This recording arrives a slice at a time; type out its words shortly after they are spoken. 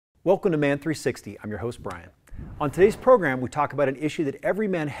Welcome to Man360. I'm your host, Bryan. On today's program, we talk about an issue that every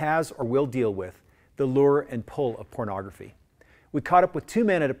man has or will deal with, the lure and pull of pornography. We caught up with two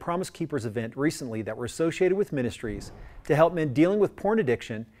men at a Promise Keepers event recently that were associated with ministries to help men dealing with porn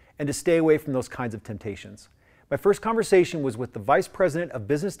addiction and to stay away from those kinds of temptations. My first conversation was with the Vice President of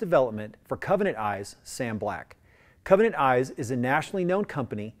Business Development for Covenant Eyes, Sam Black. Covenant Eyes is a nationally known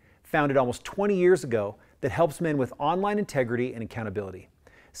company founded almost 20 years ago that helps men with online integrity and accountability.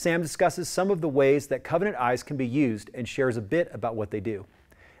 Sam discusses some of the ways that Covenant Eyes can be used and shares a bit about what they do.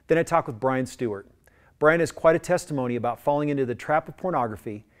 Then I talk with Bryan Stewart. Bryan has quite a testimony about falling into the trap of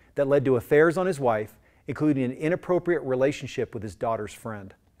pornography that led to affairs on his wife, including an inappropriate relationship with his daughter's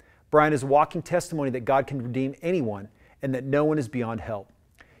friend. Bryan is a walking testimony that God can redeem anyone and that no one is beyond help.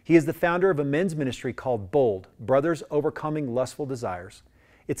 He is the founder of a men's ministry called Bold, Brothers Overcoming Lustful Desires.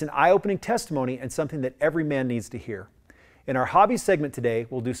 It's an eye-opening testimony and something that every man needs to hear. In our Hobbies segment today,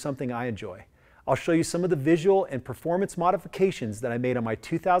 we'll do something I enjoy. I'll show you some of the visual and performance modifications that I made on my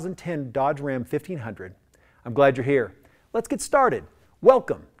 2010 Dodge Ram 1500. I'm glad you're here. Let's get started.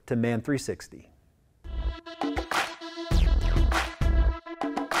 Welcome to Man360.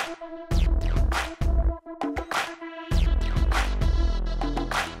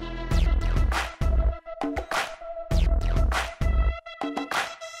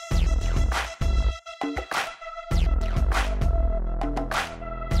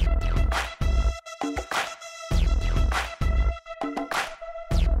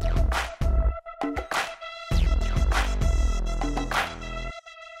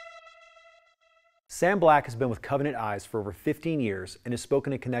 Sam Black has been with Covenant Eyes for over 15 years and has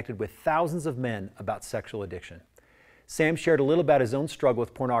spoken and connected with thousands of men about sexual addiction. Sam shared a little about his own struggle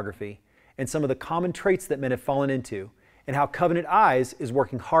with pornography and some of the common traits that men have fallen into and how Covenant Eyes is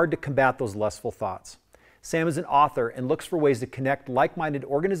working hard to combat those lustful thoughts. Sam is an author and looks for ways to connect like-minded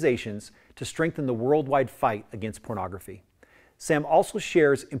organizations to strengthen the worldwide fight against pornography. Sam also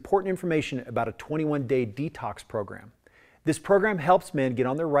shares important information about a 21-day detox program. This program helps men get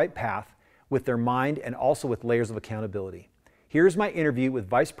on their right path with their mind and also with layers of accountability. Here's my interview with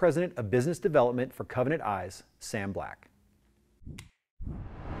Vice President of Business Development for Covenant Eyes, Sam Black.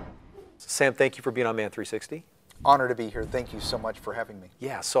 Sam, thank you for being on Man360. Honor to be here. Thank you so much for having me.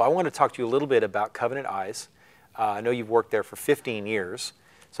 Yeah, so I want to talk to you a little bit about Covenant Eyes. I know you've worked there for 15 years,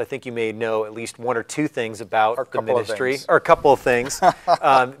 so I think you may know at least one or two things about the ministry, or a couple of things.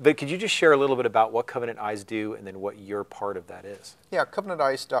 But could you just share a little bit about what Covenant Eyes do and then what your part of that is? Yeah,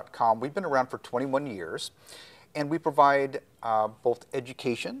 CovenantEyes.com. We've been around for 21 years, and we provide both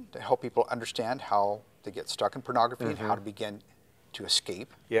education to help people understand how they get stuck in pornography and how to begin to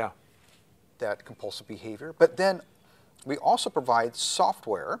escape that compulsive behavior. But then we also provide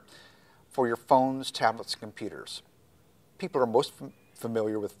software for your phones, tablets, and computers. People are most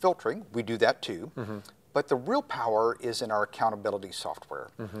familiar with filtering. We do that too. But the real power is in our accountability software.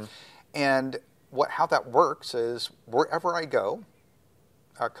 And how that works is wherever I go,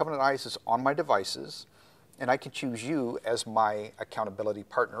 Covenant Eyes is on my devices, and I can choose you as my accountability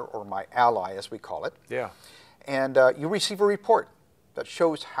partner or my ally, as we call it. And you receive a report that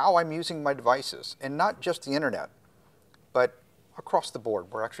shows how I'm using my devices, and not just the internet, but across the board.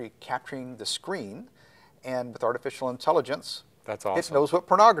 We're actually capturing the screen, and with artificial intelligence, that's awesome. It knows what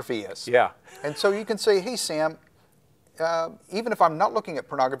pornography is. Yeah. And so you can say, hey, Sam, even if I'm not looking at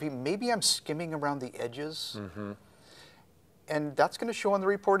pornography, maybe I'm skimming around the edges. And that's going to show on the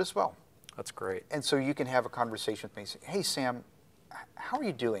report as well. That's great. And so you can have a conversation with me. Say, hey, Sam, how are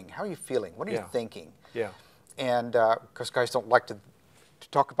you doing? How are you feeling? What are you thinking? And because guys don't like to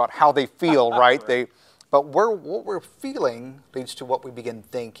talk about how they feel, right? But what we're feeling leads to what we begin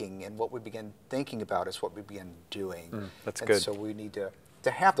thinking, and what we begin thinking about is what we begin doing. That's good. So we need to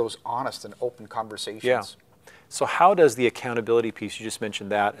have those honest and open conversations. Yeah. So how does the accountability piece, you just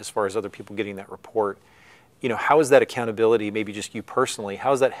mentioned that as far as other people getting that report, you know, how is that accountability, maybe just you personally,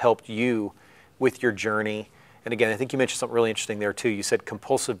 how has that helped you with your journey? And again, I think you mentioned something really interesting there too. You said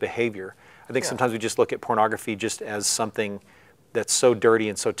compulsive behavior. I think sometimes we just look at pornography just as something that's so dirty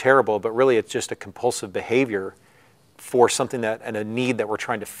and so terrible, but really it's just a compulsive behavior for something that, and a need that we're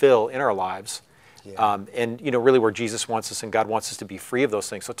trying to fill in our lives. And you know, really where Jesus wants us and God wants us to be free of those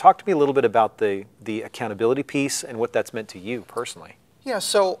things. So talk to me a little bit about the accountability piece and what that's meant to you personally. Yeah,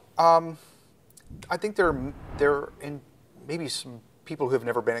 so I think there are maybe some people who have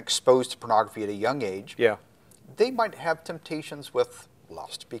never been exposed to pornography at a young age. They might have temptations with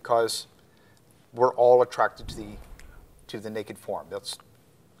lust because we're all attracted to the naked form. That's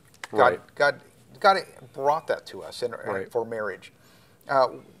God brought that to us for marriage.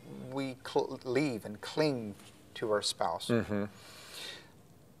 We cleave and cling to our spouse.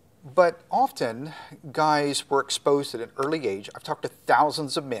 But often, guys were exposed at an early age. I've talked to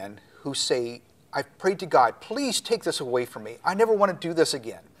thousands of men who say, I've prayed to God, please take this away from me. I never want to do this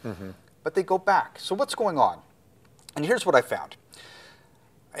again. But they go back. So what's going on? And here's what I found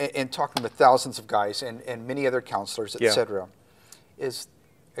in talking with thousands of guys and many other counselors, etc., is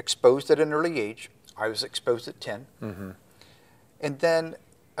exposed at an early age. I was exposed at 10. And then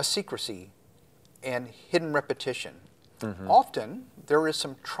a secrecy and hidden repetition. Often, there is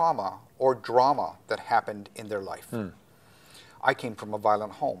some trauma or drama that happened in their life. I came from a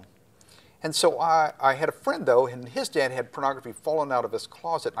violent home. And so I had a friend, though, and his dad had pornography fallen out of his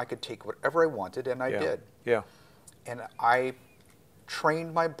closet, and I could take whatever I wanted, and I did. And I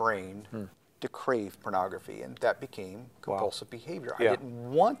trained my brain to crave pornography, and that became compulsive behavior. I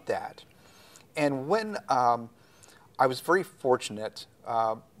didn't want that. And when I was very fortunate,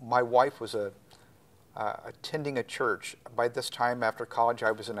 my wife was attending a church. By this time after college,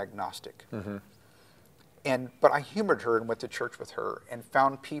 I was an agnostic. But I humored her and went to church with her and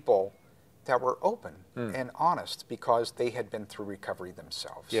found people that were open and honest because they had been through recovery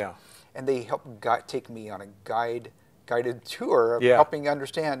themselves. And they helped take me on a guided tour of helping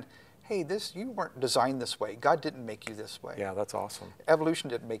understand, hey, you weren't designed this way. God didn't make you this way. Yeah, that's awesome. Evolution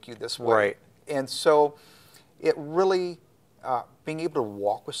didn't make you this way. And so it really, being able to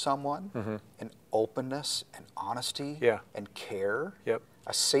walk with someone in openness and honesty and care,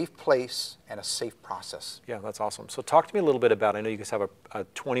 a safe place and a safe process. Yeah, that's awesome. So talk to me a little bit about, I know you guys have a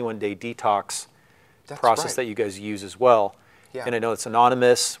 21-day detox process that you guys use as well. And I know it's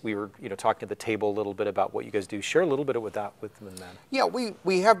anonymous. We were talking at the table a little bit about what you guys do. Share a little bit with that with them, man. Yeah, we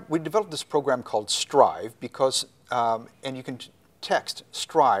developed this program called Strive because, and you can text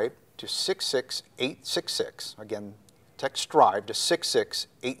Strive to 66866. Again, text Strive to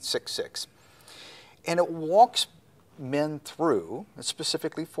 66866. And it walks men through,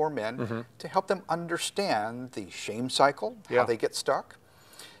 specifically for men, to help them understand the shame cycle, how they get stuck.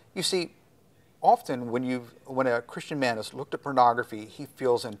 You see, often when a Christian man has looked at pornography, he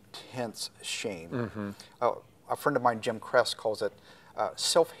feels intense shame. A friend of mine, Jim Kress, calls it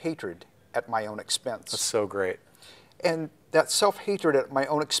self-hatred at my own expense. That's so great. And that self-hatred at my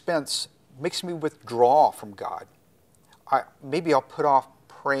own expense makes me withdraw from God. Maybe I'll put off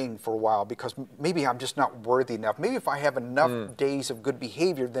praying for a while because maybe I'm just not worthy enough. Maybe if I have enough days of good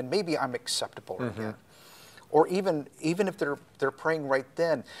behavior, then maybe I'm acceptable again. Or even if they're praying right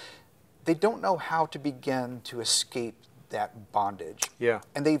then, they don't know how to begin to escape that bondage.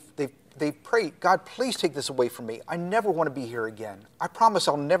 And they've prayed, God, please take this away from me. I never want to be here again. I promise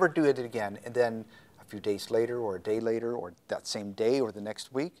I'll never do it again. And then a few days later or a day later or that same day or the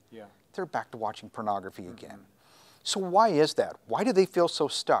next week, they're back to watching pornography again. So why is that? Why do they feel so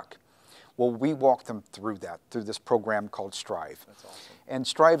stuck? Well, we walk them through that, through this program called Strive. That's awesome. And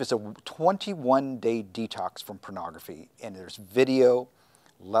Strive is a 21-day detox from pornography. And there's video,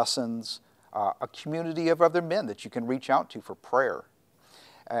 lessons, a community of other men that you can reach out to for prayer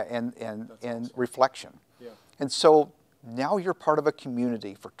and awesome. Reflection. And so now you're part of a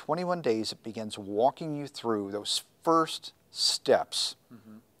community. For 21 days, it begins walking you through those first steps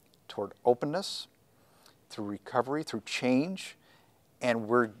toward openness, through recovery, through change,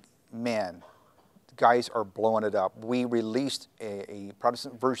 and guys are blowing it up. We released a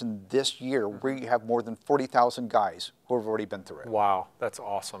Protestant version this year. We have more than 40,000 guys who have already been through it. Wow, that's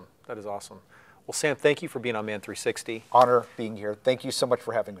awesome. That is awesome. Well, Sam, thank you for being on Man360. Honor being here. Thank you so much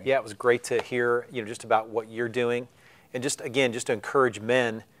for having me. Yeah, it was great to hear just about what you're doing, and just to encourage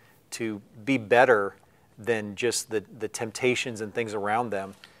men to be better than just the temptations and things around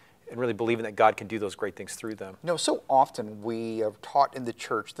them, and really believing that God can do those great things through them. So often we have taught in the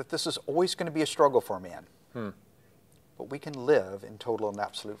church that this is always going to be a struggle for a man. But we can live in total and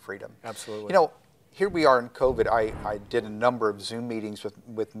absolute freedom. Absolutely. Here we are in COVID. I did a number of Zoom meetings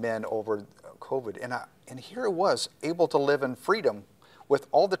with men over COVID, and here it was, able to live in freedom with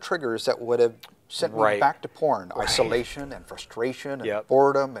all the triggers that would have sent me back to porn, isolation and frustration and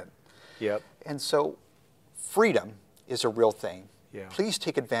boredom. And so freedom is a real thing. Please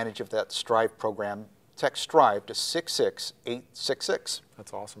take advantage of that Strive program. Text Strive to 66866.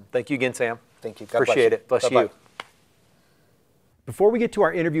 That's awesome. Thank you again, Sam. Thank you. God Appreciate it. Bless Bye-bye. you. Before we get to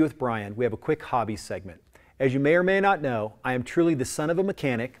our interview with Bryan, we have a quick Hobbies segment. As you may or may not know, I am truly the son of a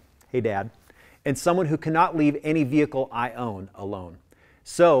mechanic, hey Dad, and someone who cannot leave any vehicle I own alone.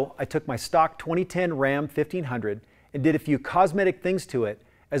 So I took my stock 2010 Ram 1500 and did a few cosmetic things to it,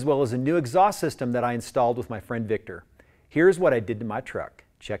 as well as a new exhaust system that I installed with my friend Victor. Here's what I did to my truck.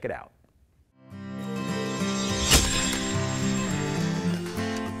 Check it out.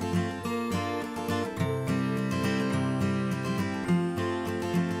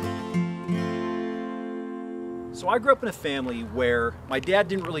 So I grew up in a family where my dad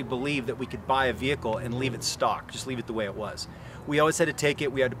didn't really believe that we could buy a vehicle and leave it stock, just leave it the way it was. We always had to take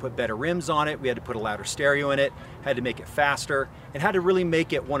it, we had to put better rims on it, we had to put a louder stereo in it, had to make it faster, and had to really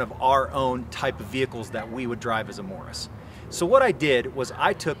make it one of our own type of vehicles that we would drive as a Morris. So what I did was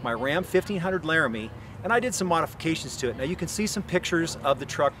I took my Ram 1500 Laramie and I did some modifications to it. Now you can see some pictures of the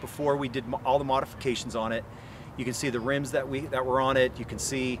truck before we did all the modifications on it. You can see the rims that were on it. You can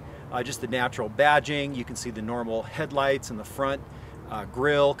see just the natural badging. You can see the normal headlights in the front,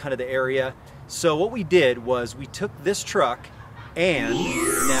 grill, kind of the area. So what we did was we took this truck, and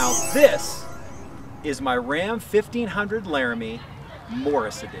now this is my Ram 1500 Laramie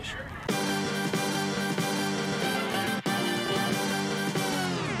Morris Edition.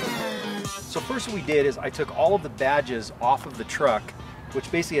 So first what we did is I took all of the badges off of the truck, which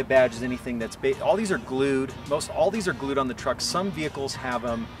basically a badge is anything that's, all these are glued, all these are glued on the truck. Some vehicles have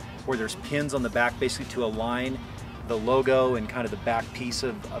them where there's pins on the back basically to align the logo and kind of the back piece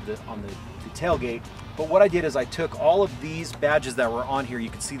on the tailgate. But what I did is I took all of these badges that were on here, you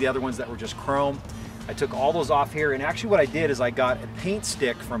can see the other ones that were just chrome. I took all those off here, and actually what I did is I got a paint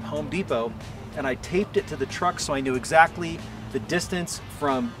stick from Home Depot and I taped it to the truck so I knew exactly the distance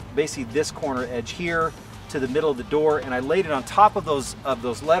from basically this corner edge here to the middle of the door, and I laid it on top of those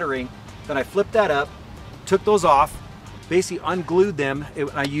lettering. Then I flipped that up, took those off, basically unglued them.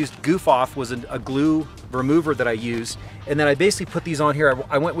 I used Goof Off, was a glue remover that I used, and then I basically put these on here.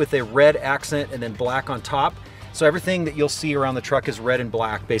 I went with a red accent and then black on top. So everything that you'll see around the truck is red and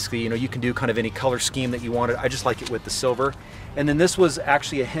black. Basically, you know, you can do kind of any color scheme that you wanted. I just like it with the silver. And then this was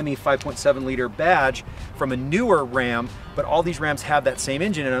actually a Hemi 5.7 liter badge from a newer Ram, but all these Rams have that same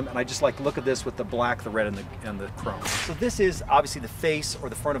engine in them, and I just like to look at this with the black, the red, and the chrome. So this is obviously the face or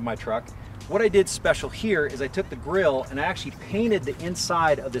the front of my truck. What I did special here is I took the grill and I actually painted the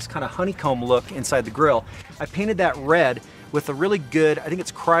inside of this kind of honeycomb look inside the grill. I painted that red with a really good, I think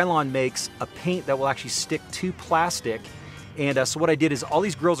it's Krylon makes a paint that will actually stick to plastic. And so what I did is all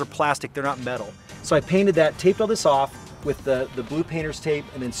these grills are plastic, they're not metal. So I painted that, taped all this off with the blue painter's tape,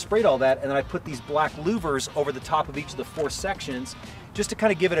 and then sprayed all that, and then I put these black louvers over the top of each of the 4 sections just to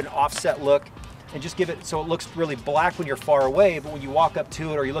kind of give it an offset look and just give it so it looks really black when you're far away, but when you walk up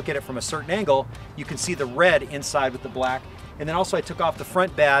to it or you look at it from a certain angle, you can see the red inside with the black. And then also I took off the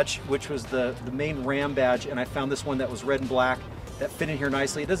front badge, which was the main Ram badge, and I found this one that was red and black that fit in here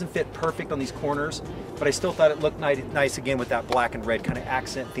nicely. It doesn't fit perfect on these corners, but I still thought it looked nice again with that black and red kind of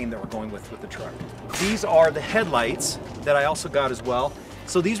accent theme that we're going with the truck. These are the headlights that I also got as well.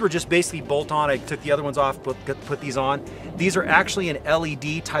 So these were just basically bolt on. I took the other ones off, put these on. These are actually an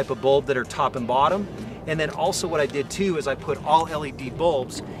LED type of bulb that are top and bottom. And then also what I did too is I put all LED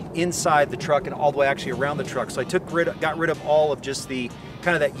bulbs inside the truck and all the way actually around the truck. So I got rid of all of just the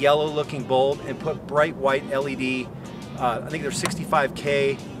kind of that yellow looking bulb and put bright white LED. I think they're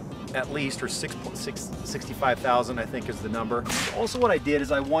 65K at least, or 65,000 I think is the number. Also what I did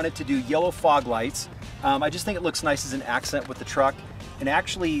is I wanted to do yellow fog lights. I just think it looks nice as an accent with the truck. And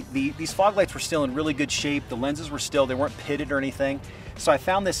actually these fog lights were still in really good shape. The lenses were still, they weren't pitted or anything. So I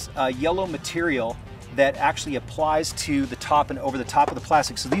found this yellow material that actually applies to the top and over the top of the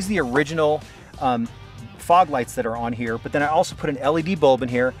plastic. So these are the original fog lights that are on here, but then I also put an LED bulb in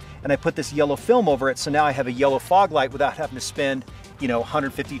here and I put this yellow film over it. So now I have a yellow fog light without having to spend, you know,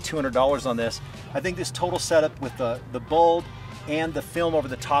 $150, $200 on this. I think this total setup with the bulb and the film over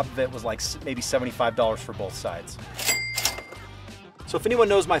the top of it was like maybe $75 for both sides. So if anyone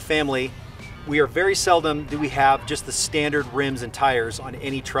knows my family, we are very seldom do we have just the standard rims and tires on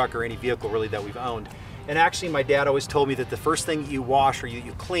any truck or any vehicle really that we've owned. And actually my dad always told me that the first thing you wash or you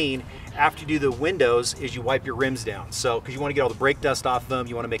clean after you do the windows is you wipe your rims down. So, because you want to get all the brake dust off them,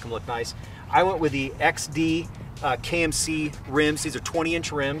 you want to make them look nice. I went with the XD KMC rims. These are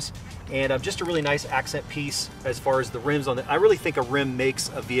 20-inch rims, and just a really nice accent piece as far as the rims on it. I really think a rim makes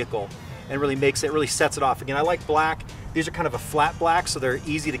a vehicle and really sets it off. Again, I like black. These are kind of a flat black, so they're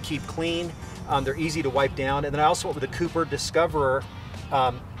easy to keep clean. They're easy to wipe down. And then I also went with the Cooper Discoverer.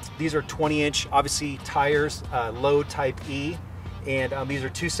 These are 20-inch, obviously, tires, load type E. And these are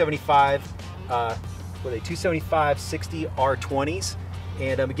 275, 275/60 R20s.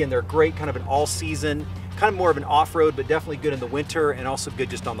 And again, they're great, kind of an all-season, kind of more of an off-road, but definitely good in the winter and also good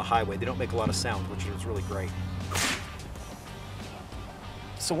just on the highway. They don't make a lot of sound, which is really great.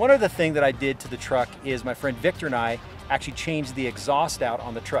 So one other thing that I did to the truck is my friend Victor and I actually changed the exhaust out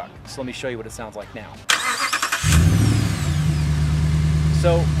on the truck. So let me show you what it sounds like now.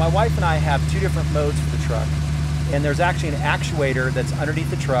 So my wife and I have 2 different modes for the truck, and there's actually an actuator that's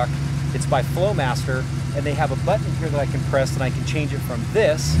underneath the truck. It's by Flowmaster, and they have a button here that I can press and I can change it from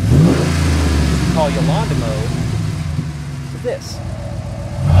this, which we call Yolanda mode, is this.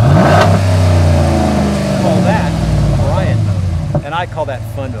 Call that Bryan mode, and I call that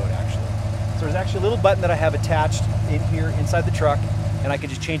fun mode actually. So there's actually a little button that I have attached in here inside the truck, and I can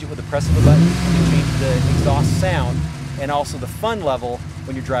just change it with the press of a button to change the exhaust sound and also the fun level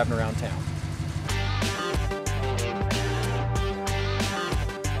when you're driving around town.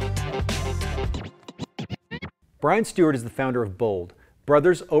 Bryan Stewart is the founder of Bold,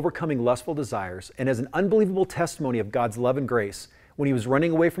 Brothers Overcoming Lustful Desires, and has an unbelievable testimony of God's love and grace when he was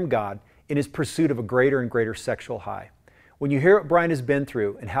running away from God in his pursuit of a greater and greater sexual high. When you hear what Bryan has been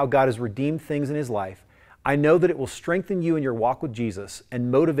through and how God has redeemed things in his life, I know that it will strengthen you in your walk with Jesus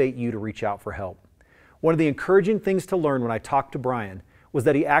and motivate you to reach out for help. One of the encouraging things to learn when I talked to Bryan was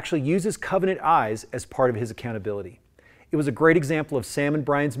that he actually uses covenant eyes as part of his accountability. It was a great example of Sam and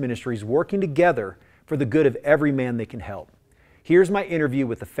Bryan's ministries working together for the good of every man they can help. Here's my interview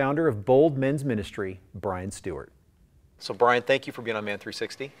with the founder of Bold Men's Ministry, Bryan Stewart. So Bryan, thank you for being on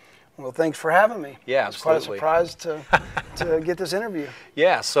Man360. Well, thanks for having me. Yeah, absolutely. It's quite a surprise to get this interview.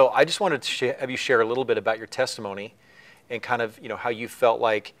 Yeah, so I just wanted to have you share a little bit about your testimony and kind of, how you felt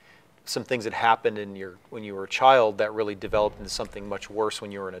like some things that happened when you were a child that really developed into something much worse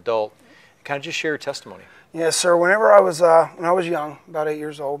when you were an adult. Kind of just share your testimony. Yes, sir. Whenever I was when I was young, about 8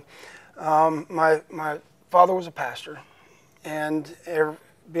 years old, my father was a pastor, and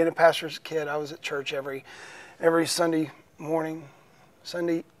being a pastor's kid, I was at church every Sunday morning,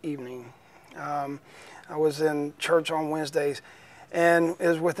 Sunday evening. I was in church on Wednesdays, and it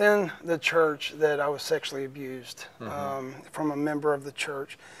was within the church that I was sexually abused from a member of the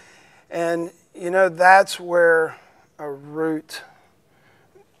church. And, that's where a root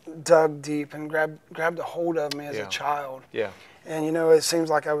dug deep and grabbed a hold of me as a child. Yeah. And, it seems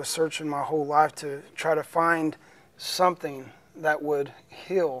like I was searching my whole life to try to find something that would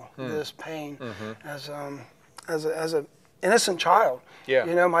heal this pain as a innocent child.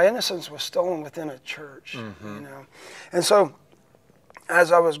 Yeah. My innocence was stolen within a church, And so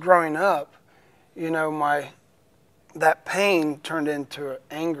as I was growing up, that pain turned into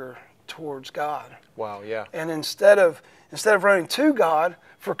anger towards God. Wow, yeah. And instead of running to God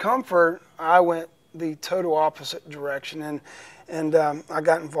for comfort, I went the total opposite direction, and I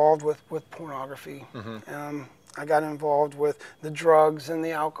got involved with pornography. I got involved with the drugs and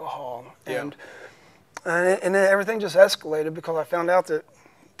the alcohol, and then everything just escalated because I found out that it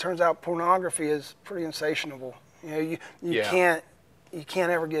turns out pornography is pretty insatiable. You can't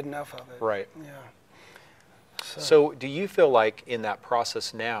ever get enough of it. Right. Yeah. So do you feel like in that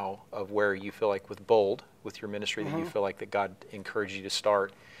process now of where you feel like with Bold, with your ministry, that you feel like that God encouraged you to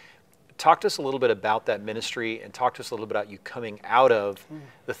start, talk to us a little bit about that ministry and talk to us a little bit about you coming out of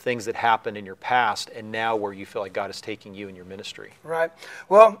the things that happened in your past and now where you feel like God is taking you in your ministry. Right.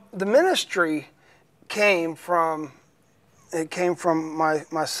 Well, the ministry came from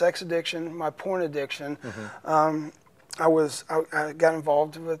my sex addiction, my porn addiction. I got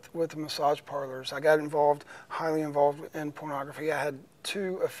involved with the massage parlors. I got highly involved in pornography. I had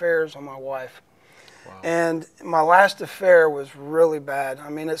 2 affairs on my wife. Wow. And my last affair was really bad.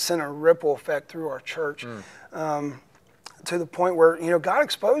 I mean, it sent a ripple effect through our church to the point where, God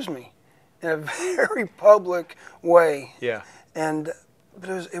exposed me in a very public way. Yeah.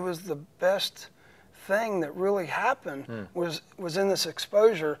 But it was the best thing that really happened was in this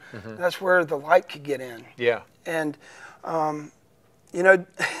exposure. That's where the light could get in. Yeah. And,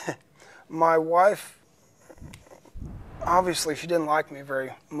 my wife, obviously she didn't like me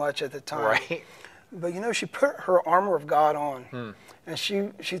very much at the time. Right. But, she put her armor of God on. And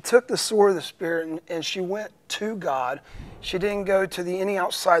she took the sword of the Spirit and she went to God. She didn't go to any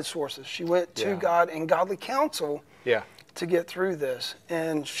outside sources. She went to God and godly counsel to get through this.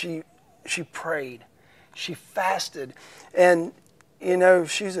 And she prayed. She fasted. And,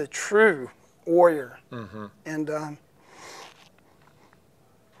 she's a true warrior. And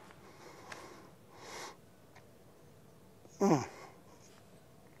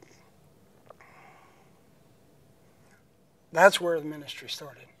that's where the ministry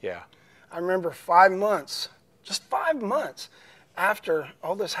started. Yeah. I remember 5 months, just 5 months after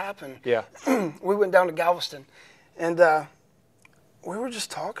all this happened, we went down to Galveston, and we were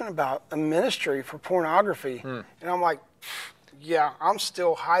just talking about a ministry for pornography. And I'm like, yeah, I'm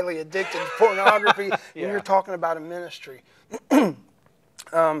still highly addicted to pornography, and you're talking about a ministry.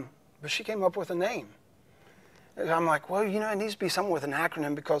 But she came up with a name. And I'm like, well, it needs to be something with an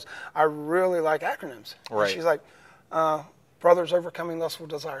acronym because I really like acronyms. Right. And she's like, Brothers Overcoming Lustful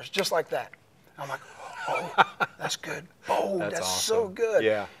Desires, just like that. I'm like, oh, that's good. Oh, that's awesome. So good.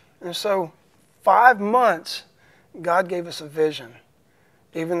 Yeah. And so 5 months, God gave us a vision.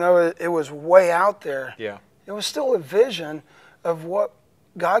 Even though it was way out there, it was still a vision of what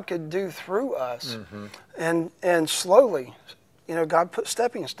God could do through us. And slowly, you know, God put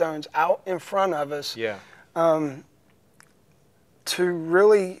stepping stones out in front of us to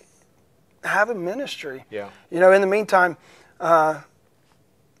really have a ministry. You know, in the meantime,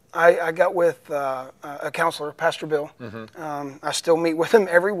 I got with a counselor, Pastor Bill. I still meet with him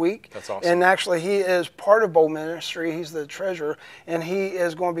every week. That's awesome. And actually, he is part of Bold Ministry. He's the treasurer, and he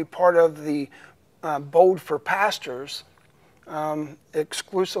is going to be part of the Bold for Pastors,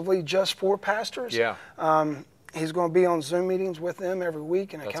 exclusively just for pastors. He's going to be on Zoom meetings with them every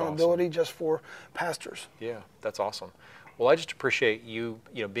week, and accountability just for pastors. Yeah, that's awesome. Well, I just appreciate you,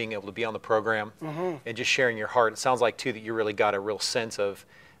 being able to be on the program and just sharing your heart. It sounds like, too, that you really got a real sense of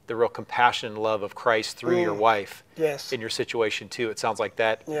the real compassion and love of Christ through your wife in your situation, too. It sounds like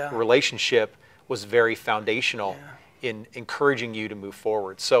that relationship was very foundational in encouraging you to move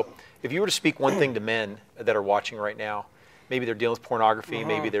forward. So if you were to speak one thing to men that are watching right now, maybe they're dealing with pornography,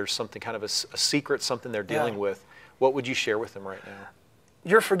 maybe there's something kind of a secret, something they're dealing with, what would you share with them right now?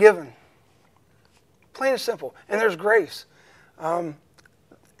 You're forgiven. Plain and simple. And there's grace.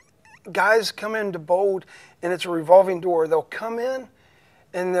 Guys come into Bold, and it's a revolving door. They'll come in,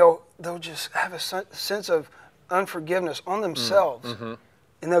 and they'll just have a sense of unforgiveness on themselves,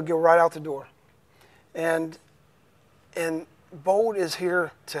 and they'll go right out the door. And Bold is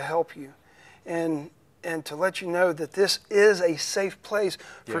here to help you, and to let you know that this is a safe place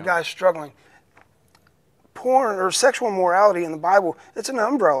for guys struggling. Porn or sexual immorality in the Bible, it's an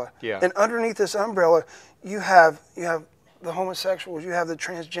umbrella. And underneath this umbrella, you have the homosexuals, you have the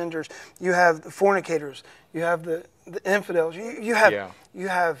transgenders, you have the fornicators, you have the infidels, you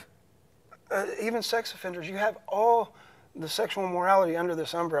have even sex offenders. You have all the sexual immorality under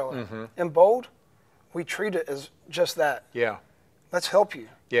this umbrella. In Bold, we treat it as just that. Let's help you.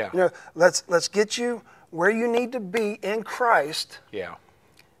 You know, let's get you where you need to be in Christ.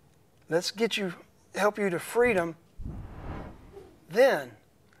 Let's help you to freedom. Then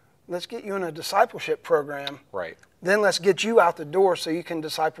let's get you in a discipleship program. Then let's get you out the door so you can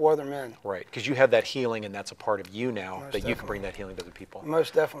disciple other men. Because you have that healing, and that's a part of you now. Most that you can bring that healing to other people.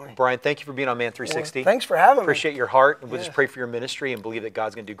 Most definitely. Bryan, thank you for being on Man360. Well, thanks for having me. Appreciate your heart, and we'll just pray for your ministry and believe that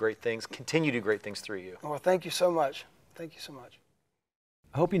God's going to do great things, continue to do great things through you. Well, thank you so much. Thank you so much.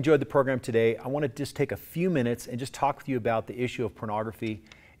 I hope you enjoyed the program today. I want to just take a few minutes and just talk with you about the issue of pornography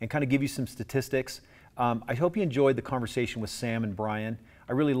and kind of give you some statistics. I hope you enjoyed the conversation with Sam and Bryan.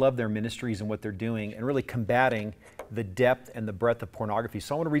 I really love their ministries and what they're doing and really combating the depth and the breadth of pornography.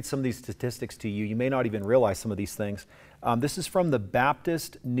 So I want to read some of these statistics to you. You may not even realize some of these things. This is from the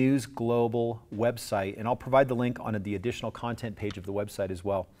Baptist News Global website, and I'll provide the link on the additional content page of the website as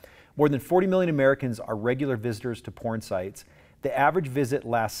well. More than 40 million Americans are regular visitors to porn sites. The average visit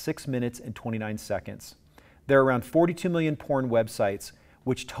lasts 6 minutes and 29 seconds. There are around 42 million porn websites,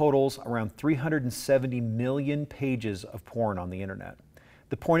 which totals around 370 million pages of porn on the internet.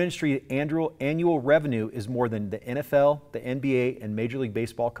 The porn industry annual revenue is more than the NFL, the NBA, and Major League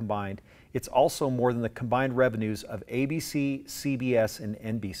Baseball combined. It's also more than the combined revenues of ABC, CBS, and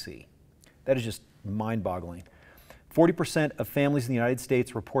NBC. That is just mind-boggling. 40% of families in the United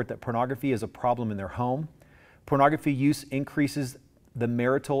States report that pornography is a problem in their home. Pornography use increases the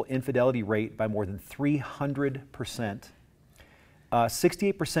marital infidelity rate by more than 300%.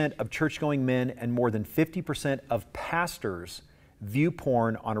 68% of church-going men and more than 50% of pastors view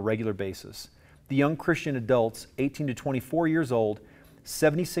porn on a regular basis. The young Christian adults, 18 to 24 years old,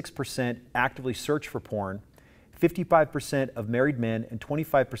 76% actively search for porn. 55% of married men and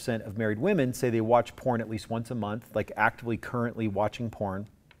 25% of married women say they watch porn at least once a month, like actively currently watching porn.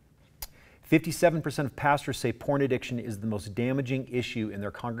 57% of pastors say porn addiction is the most damaging issue in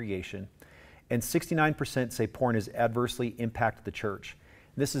their congregation. And 69% say porn has adversely impacted the church.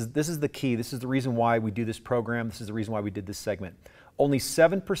 This is the key. This is the reason why we do this program. This is the reason why we did this segment. Only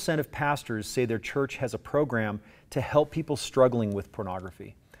 7% of pastors say their church has a program to help people struggling with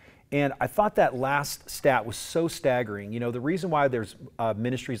pornography. And I thought that last stat was so staggering. You know, the reason why there's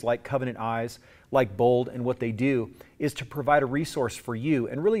ministries like Covenant Eyes, like Bold, and what they do is to provide a resource for you.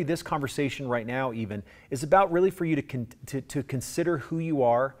 And really this conversation right now even is about really for you to consider who you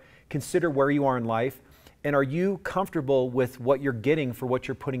are, consider where you are in life, and are you comfortable with what you're getting for what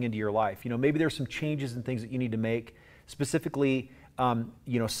you're putting into your life? You know, maybe there's some changes and things that you need to make, specifically,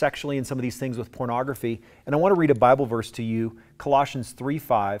 sexually and some of these things with pornography. And I want to read a Bible verse to you, Colossians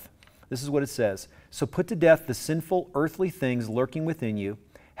 3:5. This is what it says. So put to death the sinful earthly things lurking within you.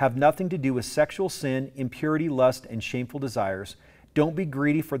 Have nothing to do with sexual sin, impurity, lust, and shameful desires. Don't be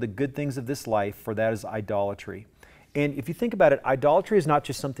greedy for the good things of this life, for that is idolatry. And if you think about it, idolatry is not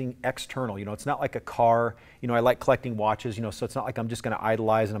just something external. It's not like a car. I like collecting watches, so it's not like I'm just going to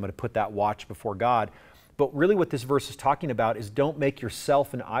idolize and I'm going to put that watch before God. But really what this verse is talking about is don't make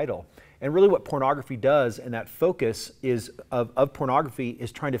yourself an idol. And really what pornography does, and that focus is of pornography,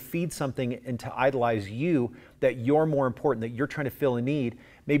 is trying to feed something and to idolize you, that you're more important, that you're trying to fill a need,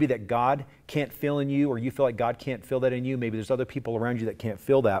 maybe that God can't fill in you, or you feel like God can't fill that in you. Maybe there's other people around you that can't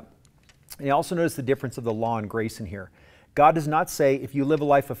fill that. And you also notice the difference of the law and grace in here. God does not say, if you live a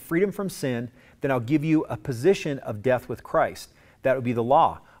life of freedom from sin, then I'll give you a position of death with Christ. That would be the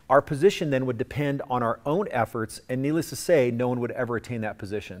law. Our position then would depend on our own efforts, and needless to say, no one would ever attain that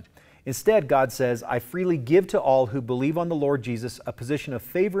position. Instead, God says, I freely give to all who believe on the Lord Jesus a position of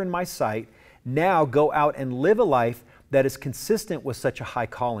favor in my sight. Now go out and live a life that is consistent with such a high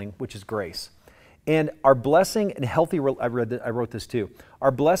calling, which is grace. And our blessing and healthy, I wrote this too,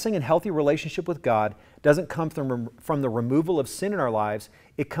 our blessing and healthy relationship with God doesn't come from the removal of sin in our lives.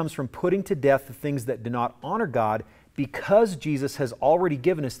 It comes from putting to death the things that do not honor God, because Jesus has already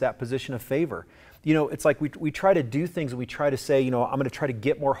given us that position of favor. It's like we try to do things and we try to say, I'm going to try to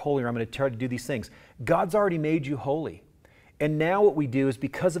get more holy, or I'm going to try to do these things. God's already made you holy. And now what we do is,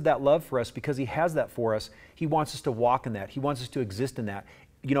 because of that love for us, because He has that for us, He wants us to walk in that. He wants us to exist in that.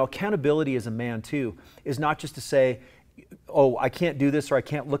 Accountability as a man too is not just to say, oh, I can't do this or I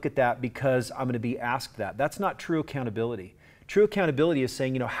can't look at that because I'm going to be asked that. That's not true accountability. True accountability is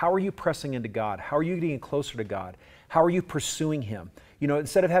saying, how are you pressing into God? How are you getting closer to God? How are you pursuing Him?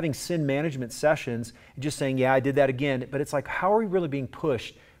 Instead of having sin management sessions and just saying, yeah, I did that again, but it's like, how are we really being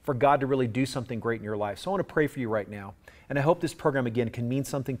pushed for God to really do something great in your life? So I want to pray for you right now. And I hope this program, again, can mean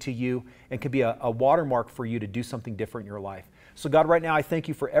something to you and can be a watermark for you to do something different in your life. So God, right now, I thank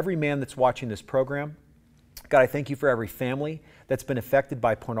you for every man that's watching this program. God, I thank you for every family that's been affected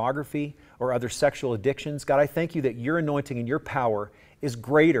by pornography or other sexual addictions. God, I thank you that your anointing and your power is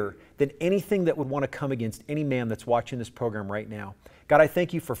greater than anything that would want to come against any man that's watching this program right now. God, I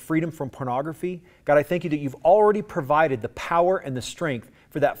thank you for freedom from pornography. God, I thank you that you've already provided the power and the strength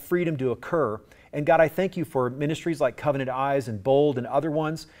for that freedom to occur. And God, I thank you for ministries like Covenant Eyes and Bold and other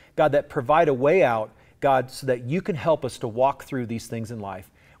ones, God, that provide a way out, God, so that you can help us to walk through these things in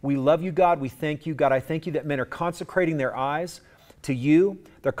life. We love you, God. We thank you. God, I thank you that men are consecrating their eyes to you.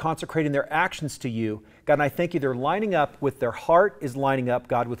 They're consecrating their actions to you. God, and I thank you they're lining up with their heart is lining up,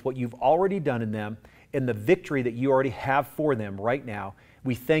 God, with what you've already done in them and the victory that you already have for them right now.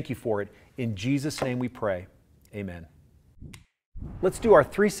 We thank you for it. In Jesus' name we pray. Amen. Let's do our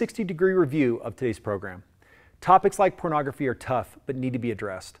 360-degree review of today's program. Topics like pornography are tough but need to be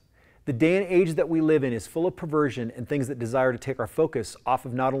addressed. The day and age that we live in is full of perversion and things that desire to take our focus off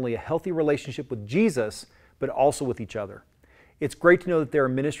of not only a healthy relationship with Jesus, but also with each other. It's great to know that there are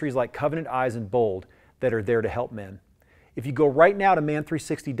ministries like Covenant Eyes and Bold that are there to help men. If you go right now to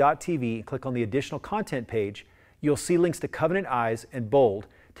Man360.tv and click on the additional content page, you'll see links to Covenant Eyes and Bold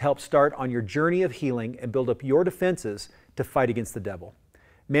to help start on your journey of healing and build up your defenses to fight against the devil.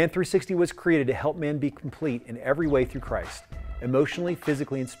 Man360 was created to help men be complete in every way through Christ, emotionally,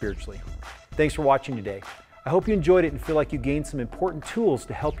 physically, and spiritually. Thanks for watching today. I hope you enjoyed it and feel like you gained some important tools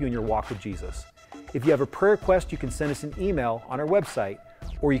to help you in your walk with Jesus. If you have a prayer request, you can send us an email on our website,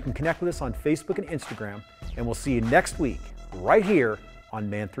 or you can connect with us on Facebook and Instagram, and we'll see you next week right here on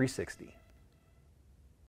Man360.